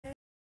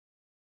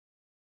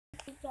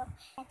video,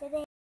 and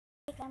today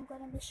I'm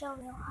gonna be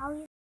showing you how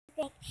you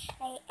make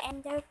a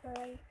ender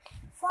pearl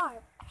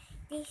farm.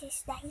 This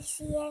is the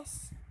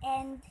easiest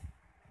and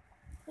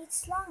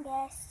it's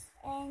longest,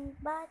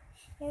 but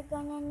you're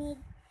gonna need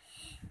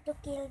to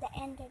kill the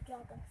ender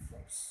dragon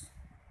first.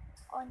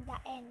 On the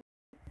end,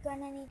 you're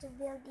gonna need to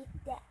build it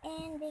the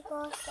end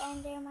because the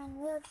enderman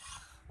will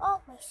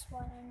always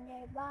spawn in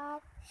there.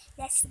 But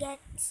let's get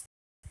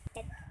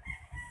started.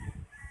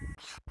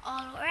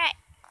 Alright.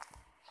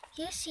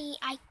 You see,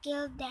 I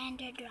killed the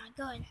ender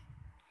dragon,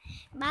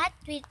 but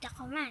with the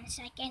commands,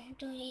 I can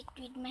do it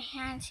with my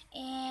hands,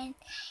 and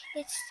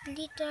it's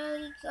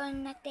literally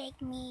gonna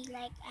take me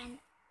like an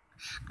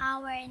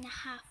hour and a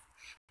half.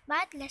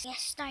 But let's get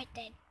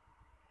started.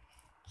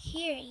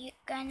 Here, you're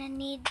gonna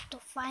need to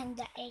find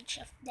the edge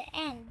of the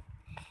end,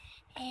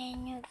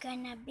 and you're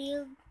gonna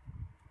build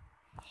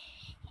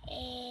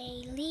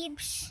a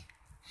leaves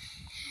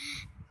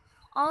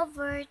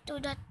over to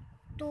the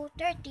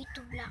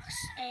 232 blocks.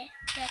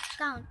 Let's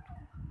count.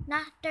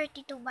 Not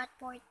 32 but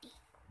 40.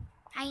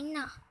 I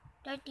know.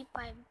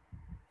 35.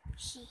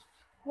 See.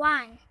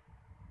 1,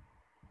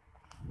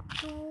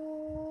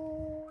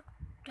 2,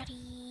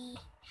 3.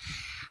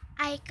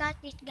 I cut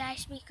it,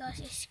 guys, because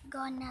it's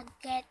gonna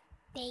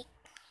take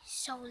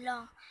so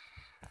long.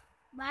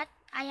 But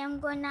I am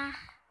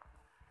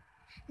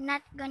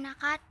not gonna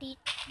cut it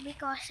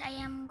because I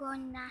am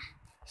gonna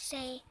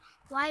say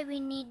why we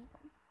need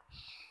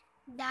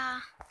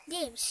the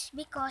leaves,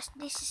 because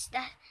this is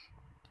the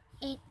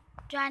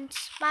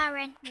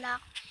transparent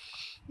block,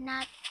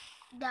 not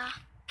the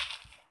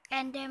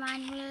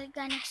enderman will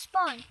gonna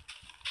spawn.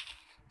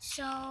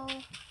 So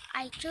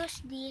I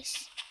choose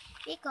this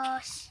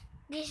because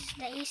this is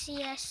the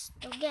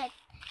easiest to get.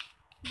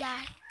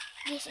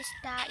 This is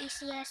the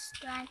easiest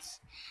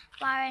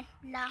transparent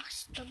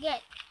blocks to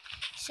get.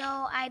 So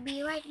I'll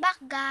be right back,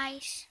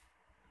 guys.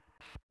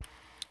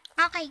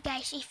 Okay,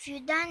 guys, if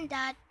you done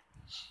that,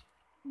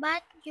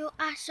 but you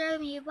answer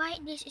me why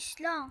this is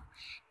long,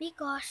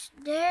 because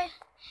there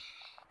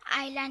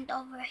island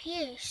over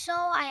here, so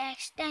I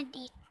extend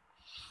it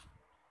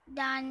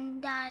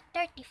than the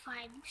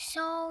 35.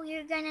 So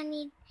you're gonna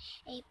need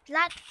a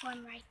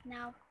platform right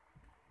now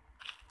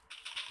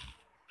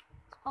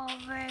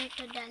over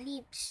to the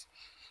leaves,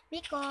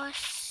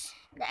 because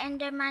the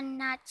enderman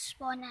not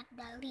spawn at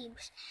the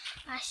leaves.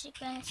 As you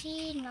can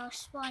see, no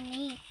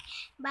spawning.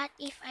 But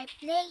if I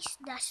place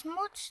the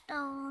smooth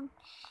stone,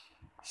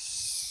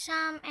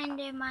 some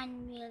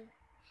enderman will,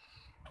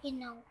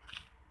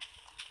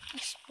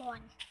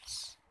 spawn.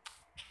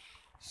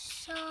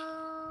 So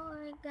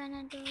we're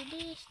gonna do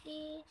this,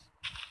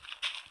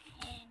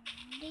 and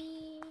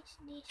this.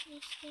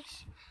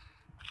 It's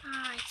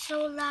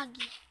so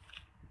laggy.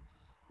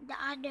 The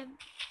other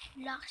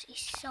blocks is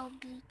so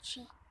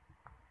glitchy.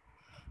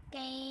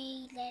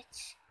 Okay,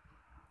 let's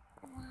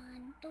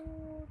 1,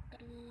 2,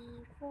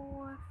 3,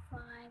 4,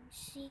 5,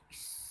 6,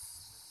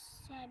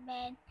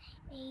 7,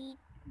 8,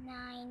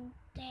 9,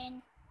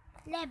 10,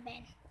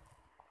 11.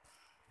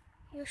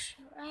 You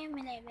sure I'm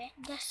 11?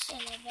 Just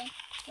 11.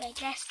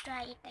 Wait, let's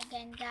try it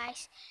again,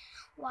 guys.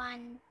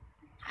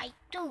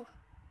 2.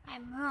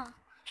 I'm wrong.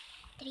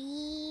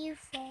 3,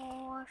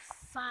 4,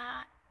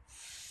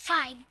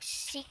 5,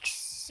 6,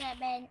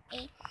 7,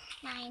 8,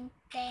 9,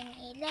 10,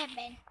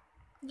 11.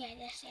 Yeah,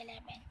 that's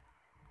 11.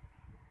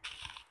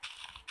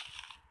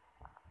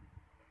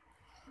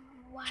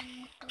 1,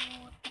 2,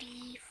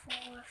 3,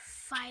 4,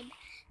 5,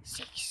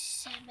 6,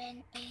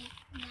 7, 8,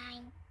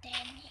 9, 10,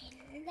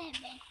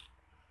 11.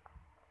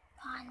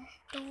 1,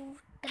 2,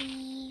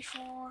 3,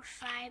 4,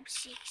 5,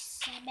 6,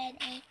 7,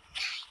 8,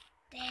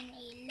 9, 10,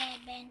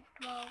 11,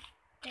 12,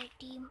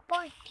 13,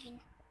 14.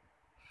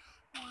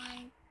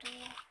 1, 2,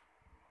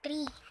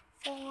 3,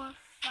 4,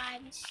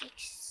 5,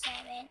 6,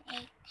 7,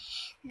 8,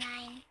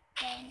 9,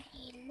 10,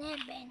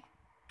 11.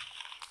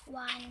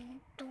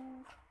 1, 2,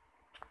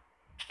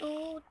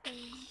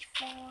 3,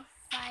 4,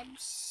 5,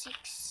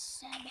 6,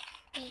 7,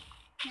 8,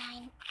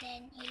 9,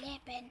 10,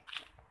 11.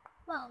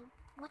 Wow,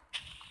 what?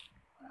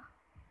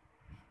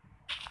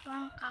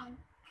 Wrong count.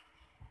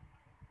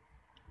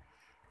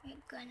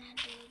 We're gonna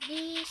do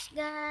this,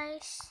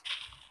 guys.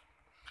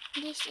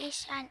 This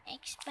is an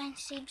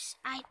expensive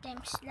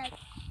items like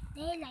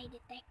daylight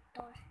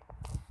detector,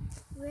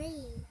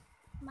 rail,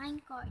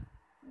 minecart,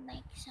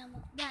 like some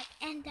of that,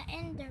 and the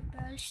ender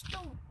pearls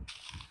too.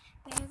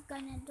 We're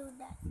gonna do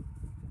that.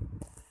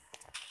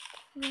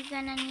 We're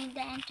gonna need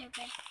the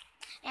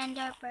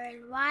ender pearl.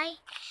 Why?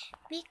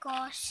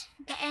 Because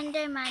the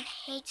enderman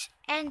hates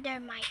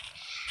endermite.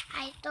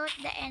 I thought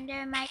the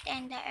endermite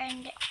and the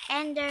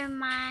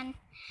enderman's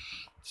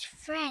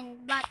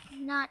friend, but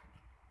not.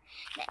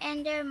 The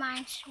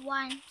enderman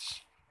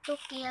wants to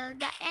kill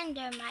the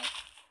endermite.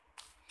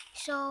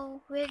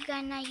 So we're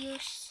gonna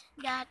use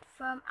that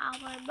from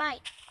our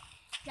bite,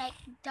 like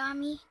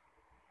dummy,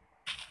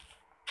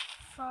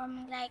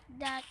 from like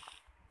that,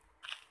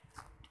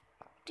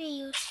 to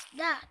use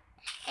that.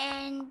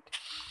 And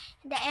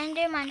the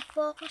enderman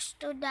focus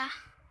to the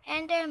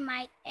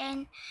endermite,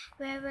 and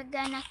where we're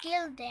gonna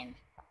kill them.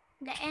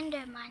 the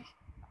Enderman.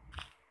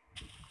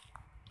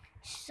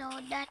 So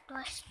that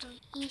was too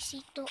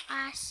easy to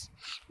us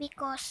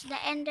because the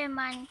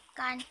Enderman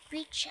can't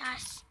reach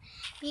us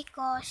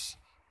because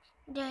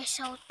they're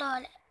so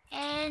tall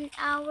and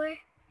our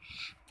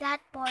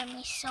platform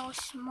is so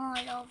small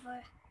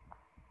over.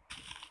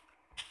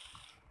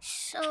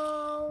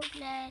 So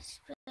let's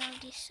fill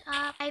this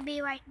up. I'll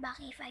be right back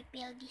if I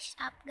fill this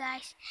up,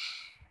 guys.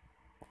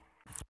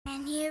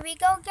 And here we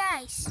go,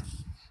 guys.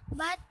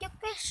 But the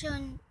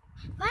question,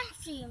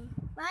 stream,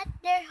 but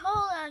their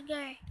hole are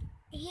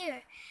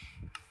here.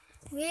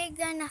 We're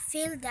gonna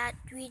fill that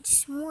with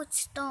smooth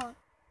stone,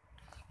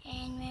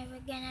 and we're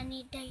gonna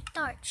need a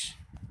torch.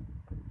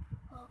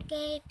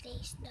 Okay,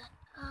 place that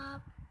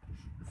up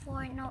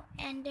for no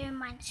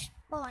Enderman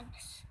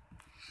spawns,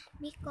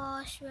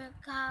 because we'll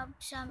have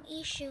some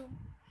issue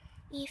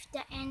if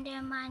the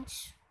Enderman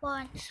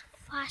spawns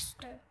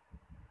faster.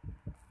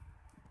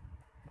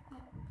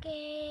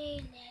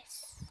 Okay,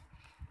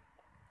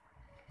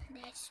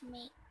 let's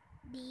make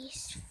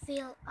this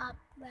fill up,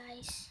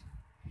 guys.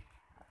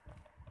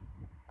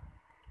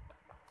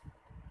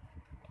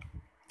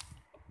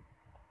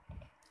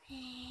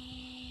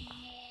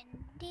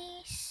 And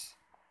this,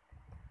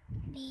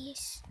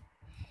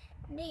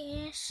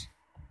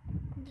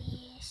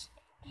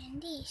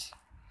 and this.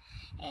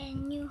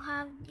 And you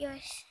have your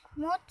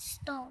smooth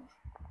stone.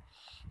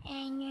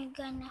 And you're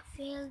gonna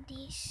fill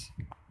this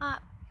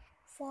up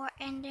for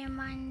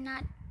Enderman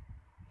not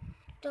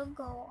to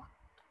go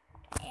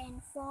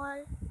and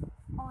fall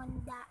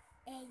on the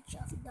edge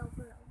of the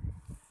world.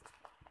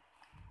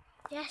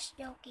 Just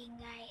joking,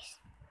 guys.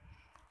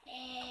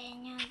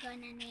 And you're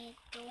gonna need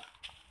to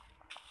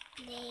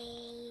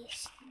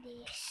place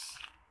this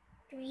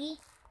tree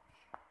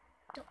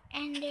to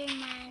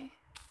Enderman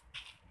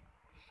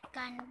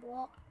can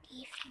walk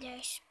if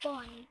there's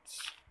spawns.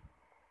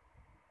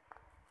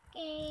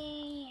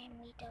 Okay, I'm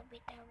a little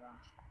bit wrong.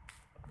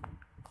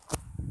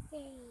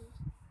 Okay.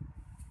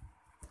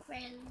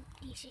 Well,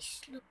 this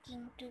is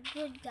looking too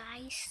good,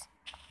 guys.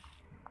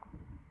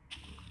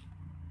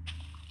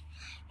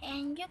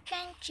 And you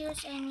can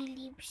choose any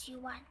leaves you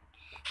want,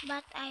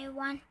 but I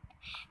want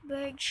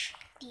birch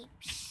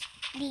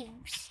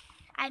leaves,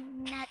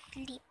 and not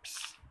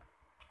leaves,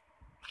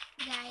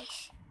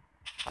 guys.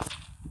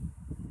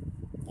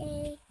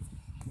 Okay,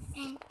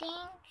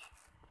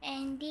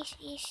 and this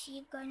is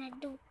you gonna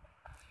do.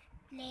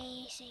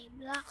 Place a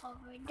block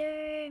over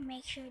there,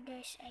 make sure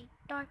there's a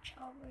torch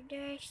over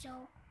there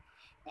so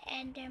the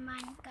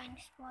Enderman can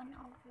spawn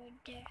over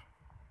there.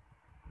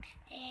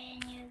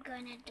 And you're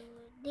gonna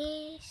do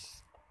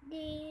this, and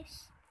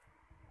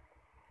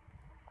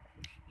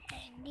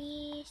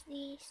this,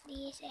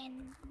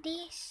 and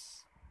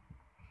this,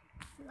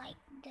 like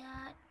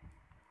that.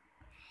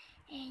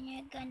 And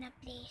you're gonna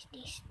place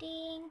these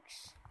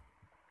things,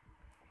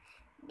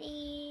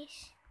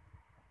 this,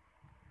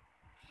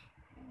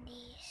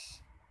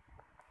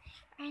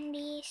 and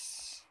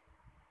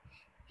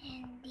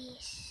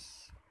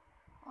this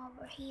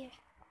over here.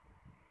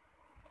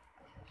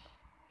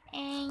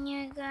 And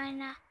you're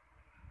gonna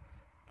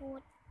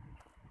put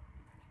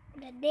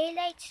the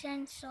daylight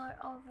sensor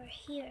over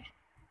here.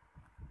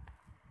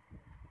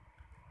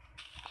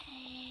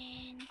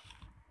 And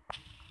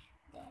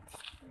let's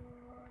do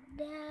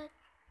that.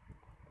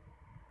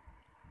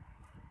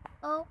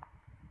 Oh,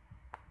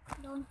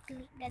 don't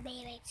click the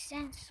daylight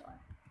sensor.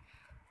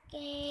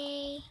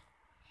 Okay,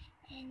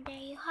 and there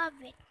you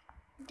have it.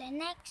 The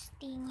next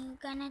thing you're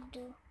gonna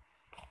do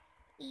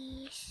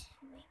is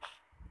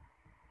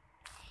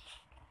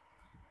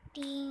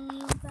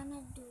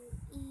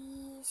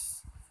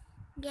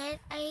get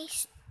a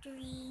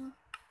string.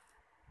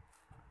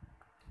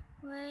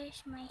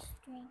 Where's my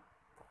string?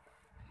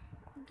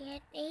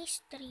 Get a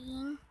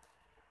string,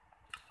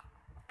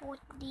 put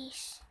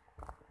this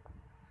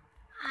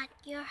at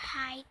your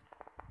height.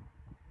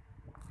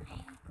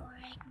 I'm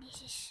correct,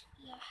 this is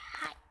your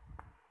height.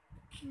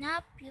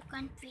 Nope, you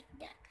can fit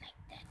that like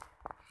that.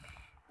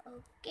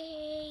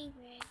 Okay,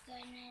 we're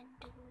gonna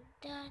do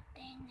that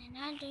and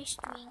another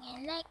string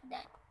and like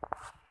that.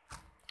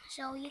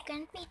 So you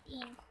can fit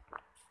in.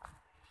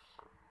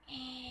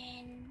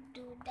 And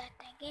do that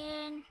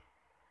again.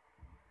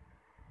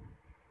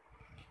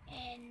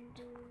 And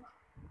do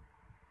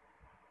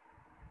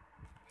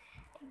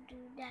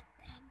that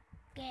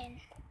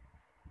again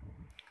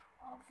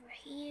over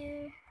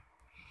here,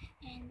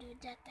 and do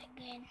that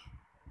again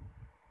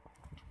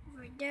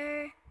over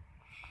there,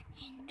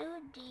 and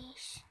do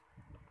this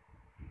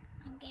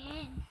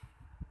again.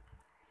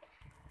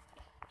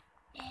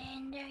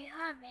 And there you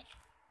have it,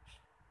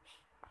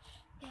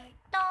 your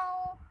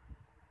tall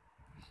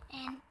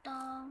and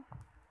tall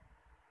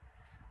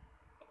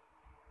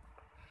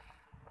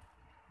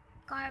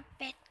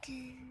carpet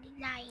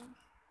line.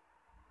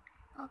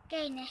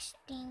 Okay, next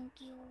thing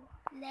you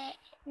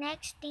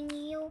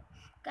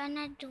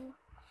gonna do,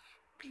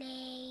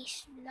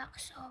 place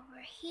blocks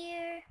over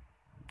here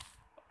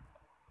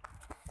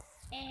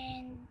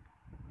and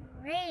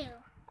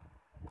rail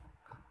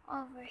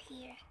over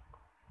here.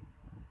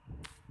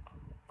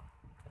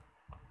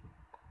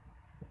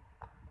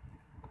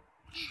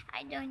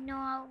 I don't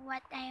know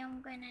what I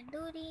am gonna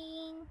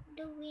doing,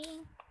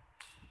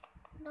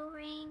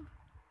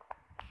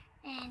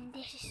 and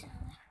this is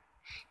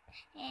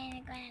and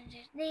I'm gonna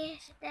do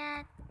this,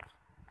 that.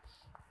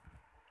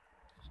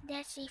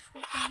 Let's see if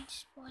we can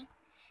spawn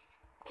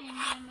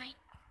Endermite.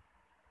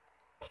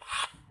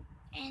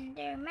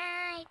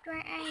 Endermite, where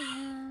are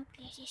you?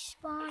 Please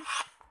spawn.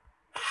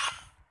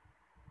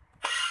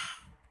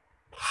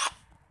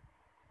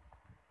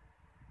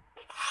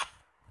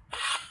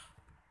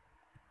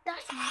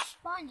 That's not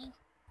spawning.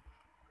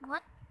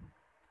 What?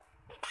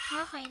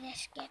 Okay,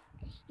 let's get.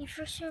 If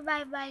for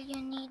survival,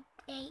 you need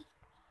a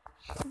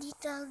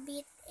little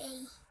bit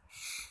a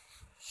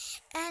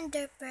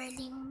ender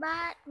pearling,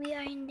 but we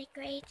are in the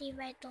creative.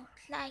 I don't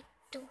like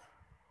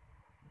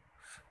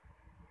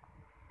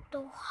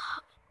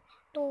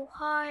too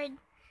hard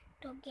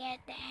to get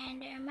the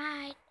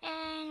endermite.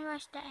 And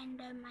where's the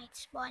endermite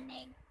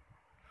spawning?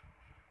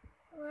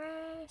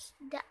 Where's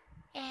the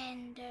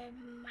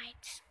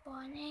endermite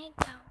spawning?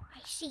 Oh,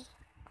 I see.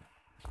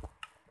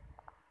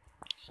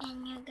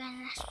 And you're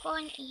gonna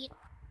spawn it.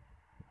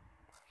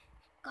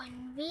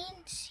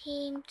 Convince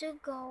him to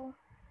go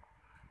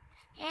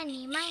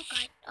any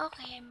minecart.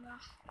 Okay, I'm wrong.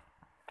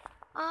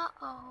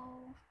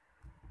 Uh-oh.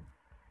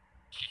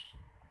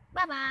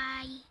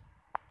 Bye-bye.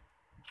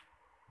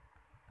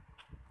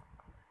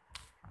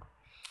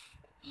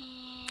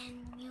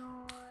 And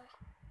you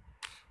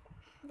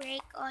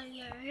break all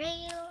your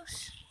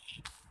rails.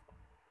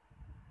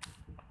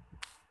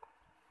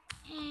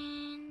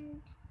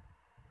 And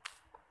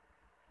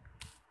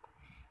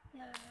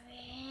your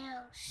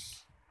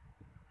rails.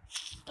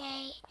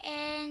 Okay,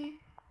 and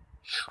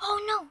oh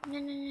no.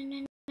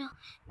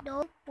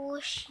 Don't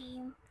push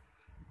him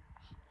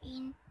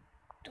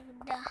into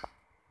the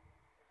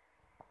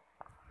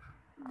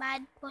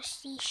bad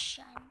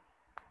position.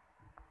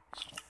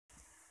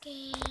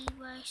 Okay,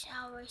 where's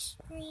our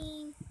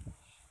string?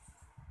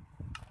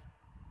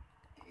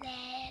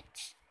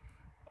 Let's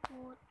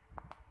put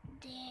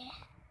the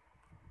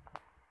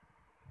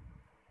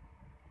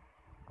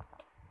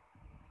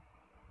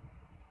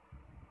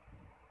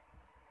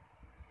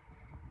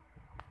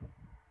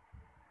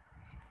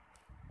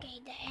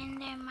the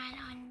enderman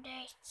on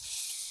there.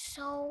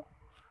 So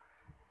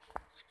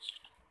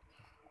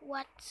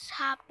what's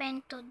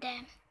happened to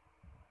them?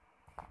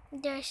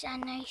 There's a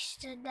noise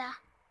to the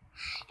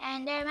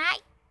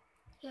endermite.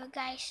 You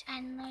guys,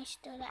 a noise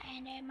to the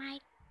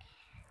endermite.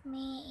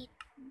 Me, it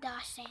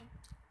doesn't.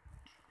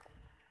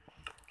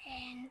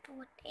 And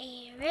put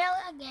a rail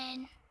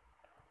again.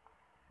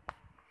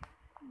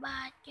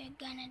 But you're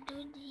gonna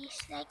do this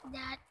like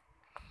that.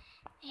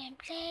 And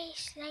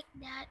place like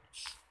that.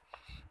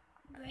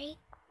 Break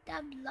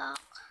the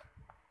block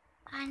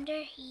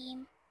under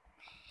him.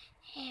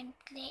 And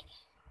play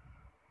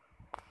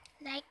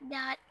like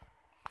that.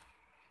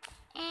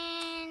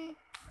 And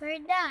we're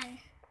done.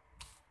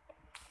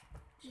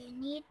 You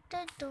need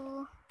to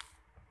do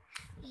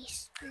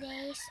is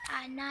place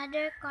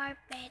another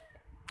carpet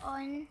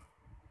on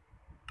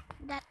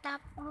the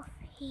top of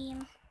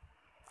him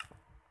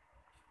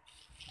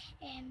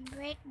and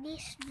break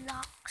these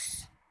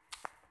blocks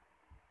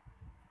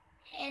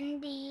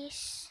and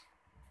these.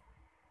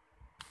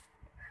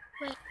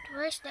 Wait,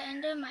 where's the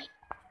endermite?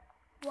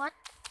 What?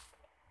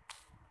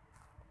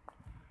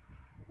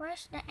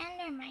 Where's the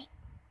endermite?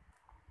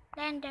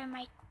 The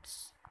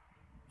endermites.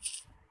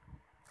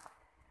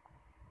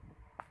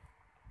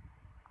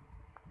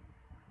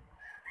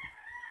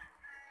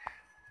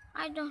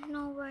 I don't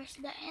know where's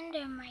the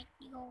endermite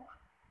go.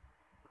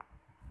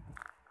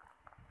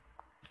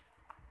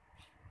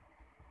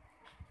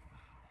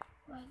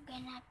 We're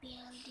gonna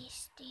build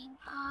this thing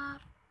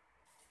up.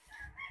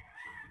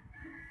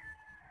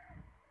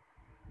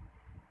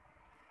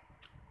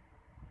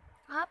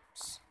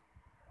 Oops.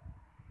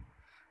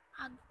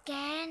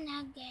 Again.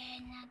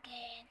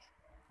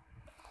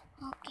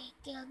 Okay,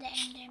 kill the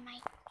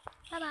endermite.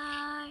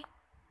 Bye-bye.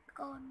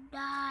 Go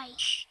die.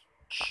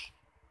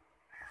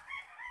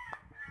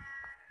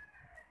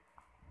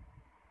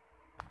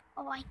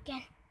 Oh, I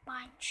can't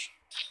punch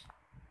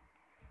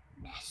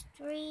the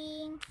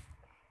string.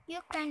 You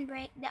can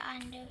break the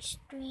under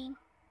string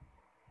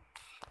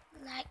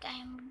like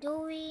I'm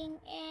doing,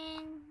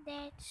 and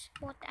let's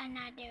put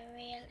another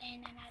rail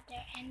and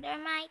another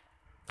endermite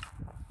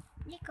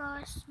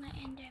because my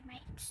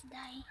endermites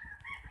die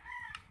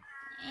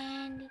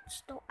and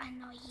it's too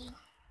annoying.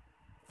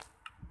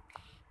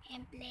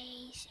 And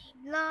place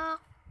a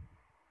block,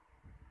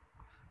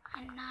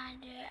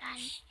 another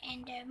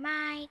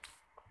endermite,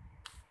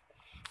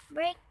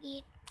 break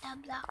it, the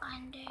block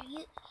under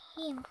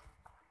him,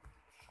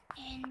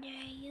 and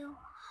there you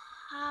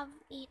have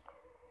it.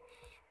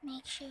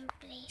 Make sure you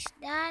place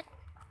that.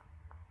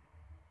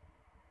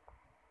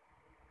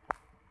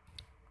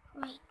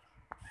 Wait.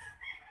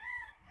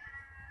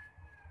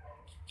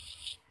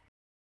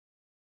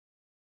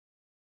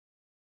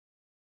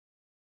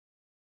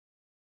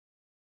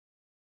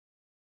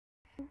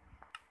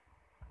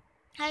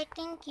 I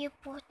think you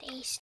put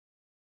a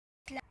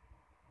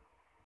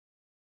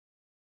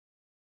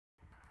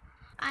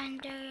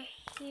under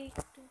here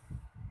too,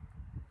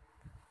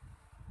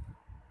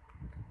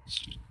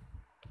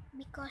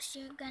 because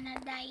you're gonna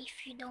die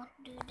if you don't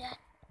do that.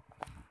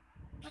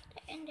 But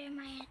the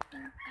Enderman, I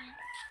think, can.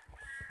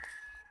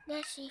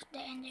 Let's see if the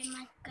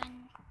Enderman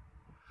can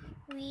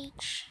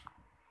reach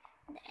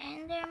the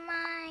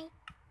Endermite.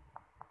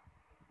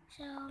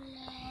 So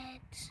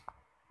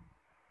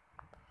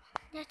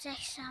let's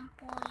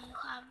example, you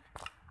have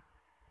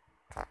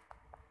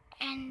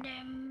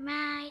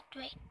Endermite.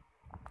 Wait.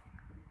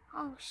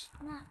 Oh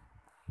snap.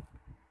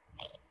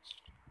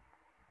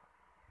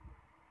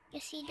 You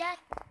see that?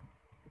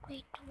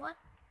 Wait, what?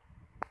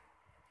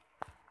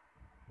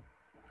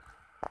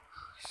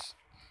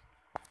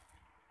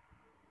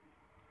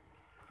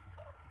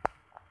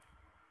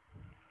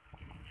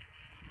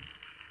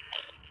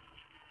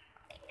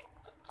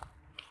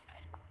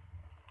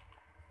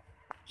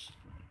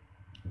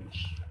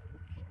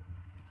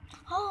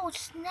 Oh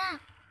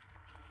snap!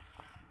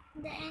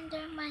 The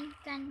Enderman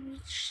can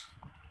reach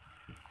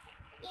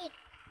it.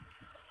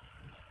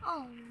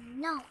 Oh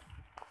no!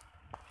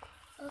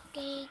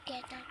 Okay,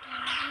 get out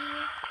from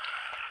here.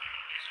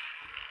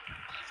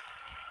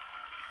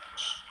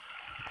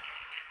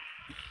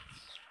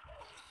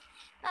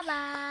 Bye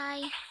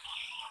bye.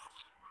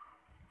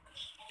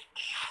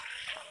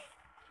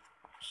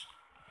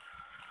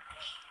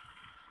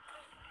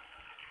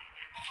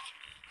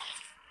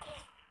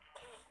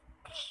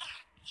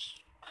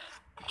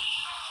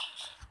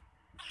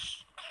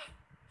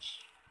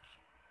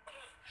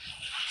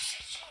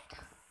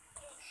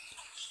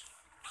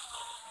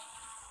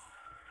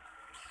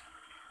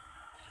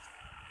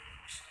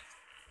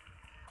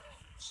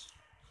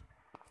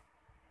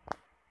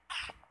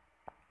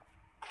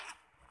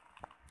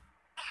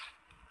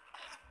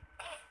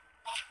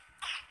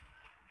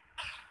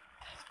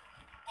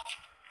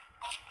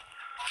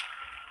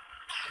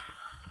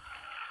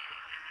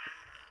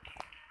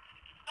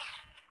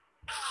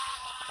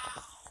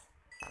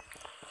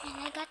 And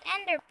I got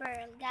Ender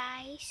Pearl,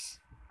 guys.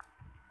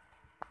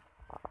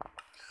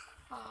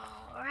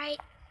 Alright.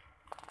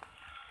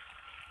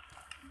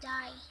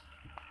 Die,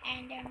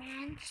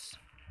 Endermans.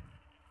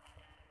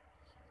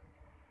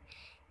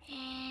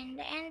 And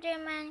the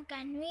Enderman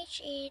can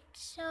reach it,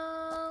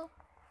 so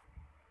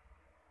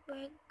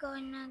we're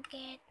gonna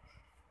get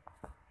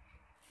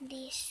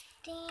this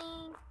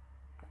thing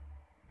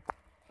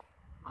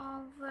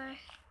over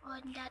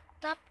on the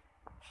top,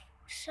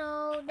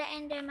 so the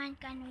Enderman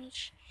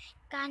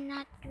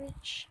cannot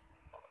reach.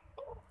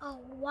 Oh,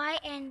 why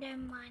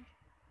Enderman?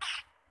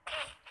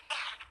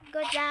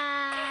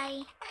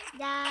 Goodbye.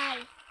 Die.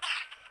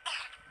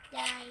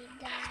 Die,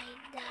 die,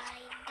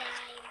 die, die,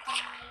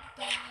 die, die,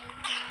 die,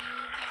 die,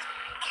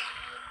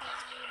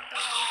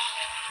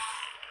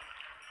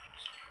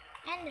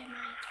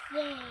 Enderman,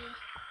 yay.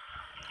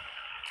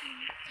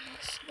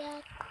 Is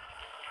that?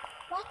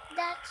 What?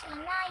 That's an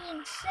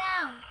annoying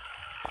sound.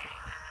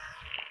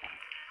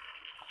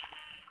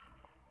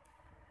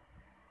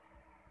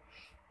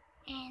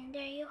 And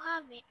there you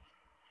have it.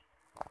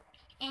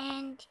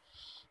 And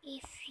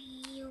if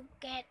you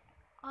get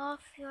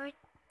off your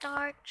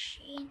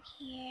torch in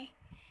here,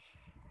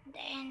 the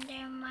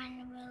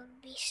Enderman will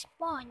be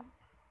spawned.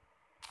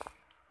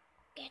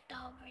 Get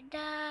over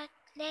that.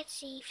 Let's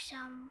see if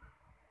some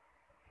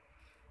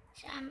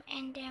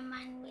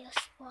Enderman will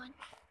spawn.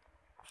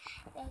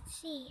 Let's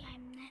see.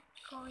 I'm not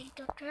going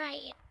to try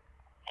it.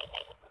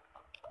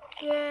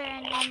 Here,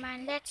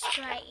 Enderman, let's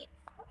try it.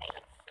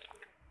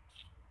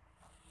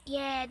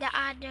 Yeah, the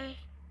other.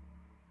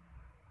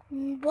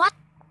 What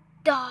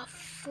the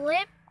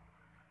flip?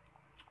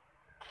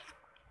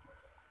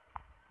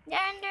 The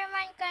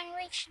Enderman can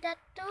reach that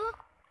too?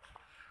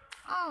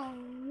 Oh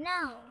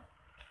no.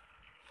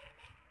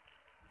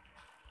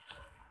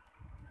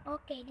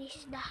 Okay, this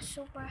is the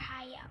super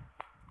high up.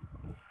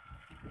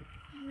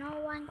 No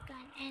one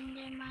can,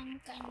 Enderman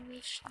can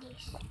reach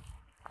this.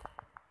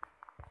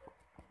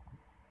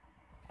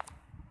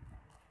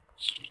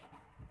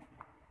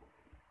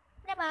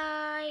 Bye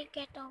bye,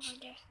 get over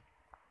there.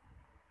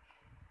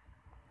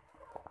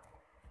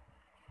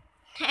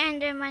 The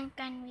Enderman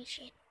can reach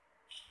it.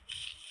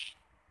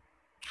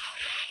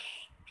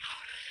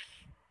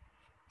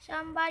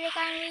 Somebody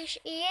can reach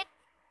it.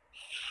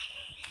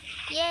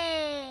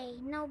 Yay!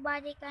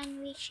 Nobody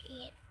can reach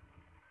it.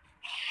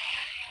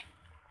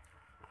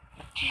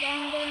 The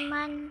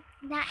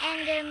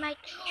Endermite.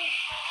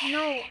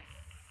 No,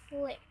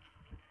 flip.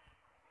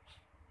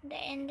 The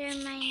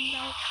Endermite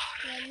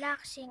like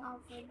relaxing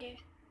over there.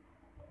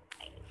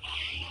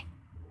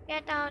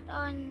 Get out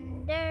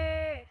on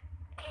there.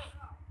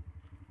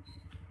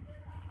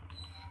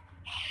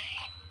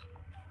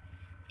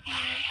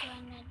 We're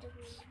gonna do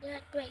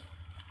that. Wait.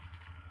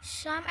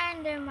 Some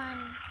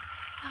Enderman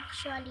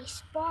actually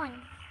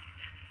spawn.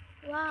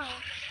 Wow.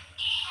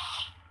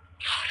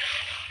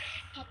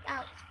 Get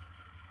out.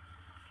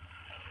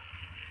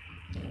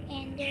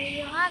 And there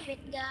you have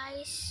it,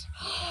 guys.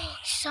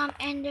 Some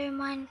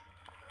Enderman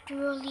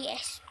truly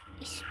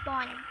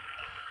spawn.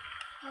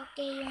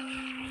 Okay, you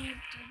need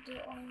to do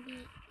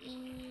only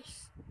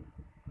is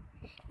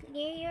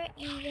clear your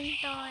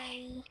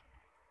inventory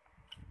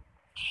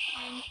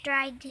and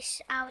try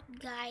this out,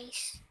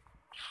 guys.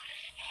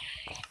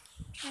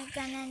 You're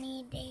gonna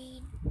need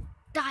a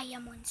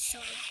diamond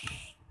sword.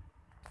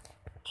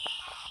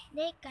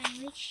 They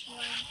can reach you,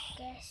 I'm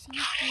guessing.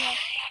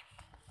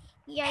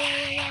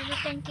 Yeah, we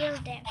can kill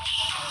them.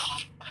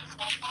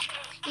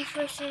 If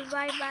you're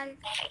survival,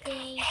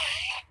 they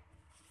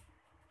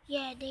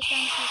can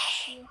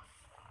hit you.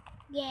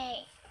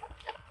 Yay.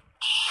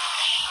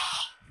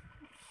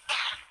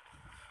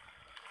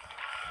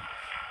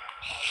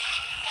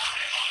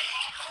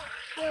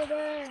 Kill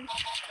them.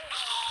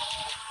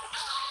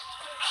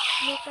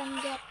 You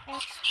can get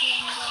XP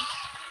on them.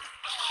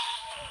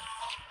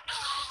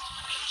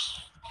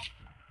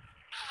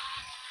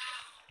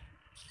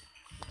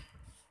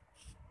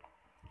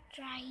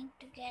 Trying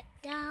to get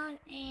down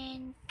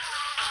and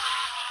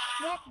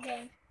get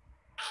them.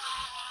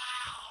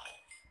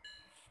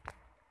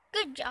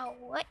 Good job,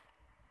 what?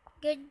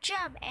 Good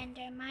job,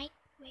 Endermite.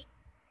 Wait,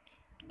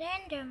 the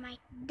Endermite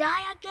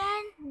die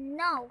again?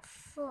 No,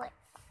 flip.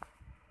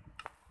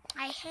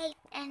 I hate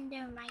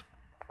Endermite.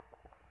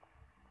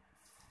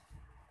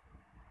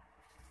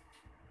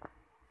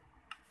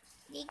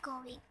 They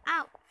going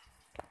out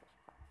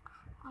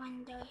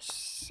on the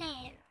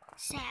cell.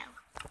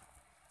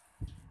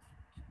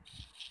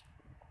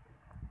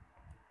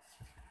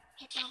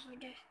 Get over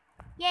there.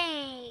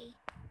 Yay!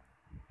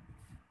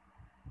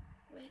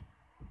 Wait,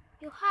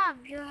 you have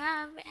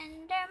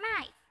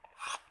Endermite.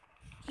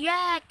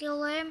 Yeah,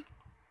 kill him.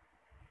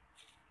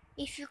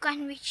 If you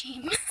can reach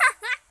him.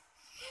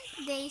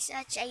 They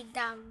such a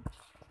dumb.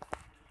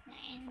 The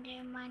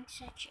Enderman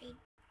such a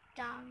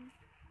dumb.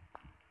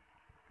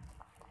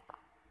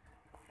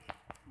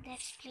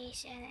 Let's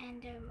place an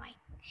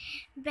Endermite.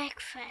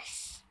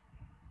 Breakfast.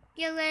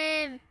 Kill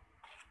him.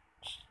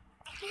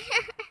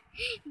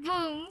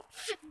 Boom.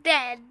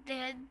 Dead,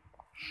 dude.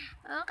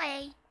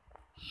 Okay.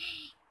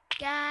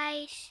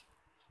 Guys.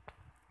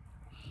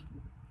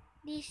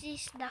 This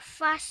is the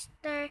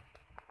faster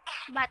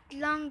but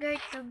longer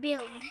to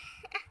build.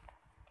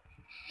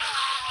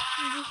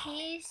 This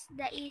is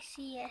the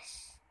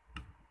easiest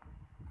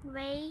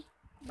way,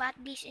 but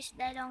this is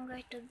the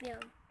longer to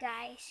build,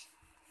 guys.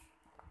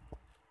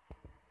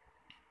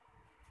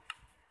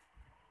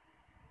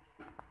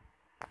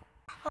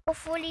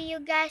 Hopefully you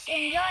guys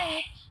enjoy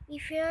it.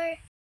 If you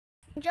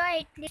enjoy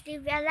it, please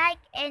leave a like,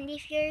 and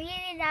if you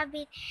really love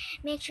it,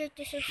 make sure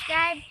to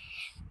subscribe.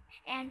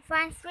 And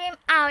FunStream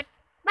out.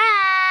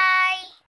 Bye!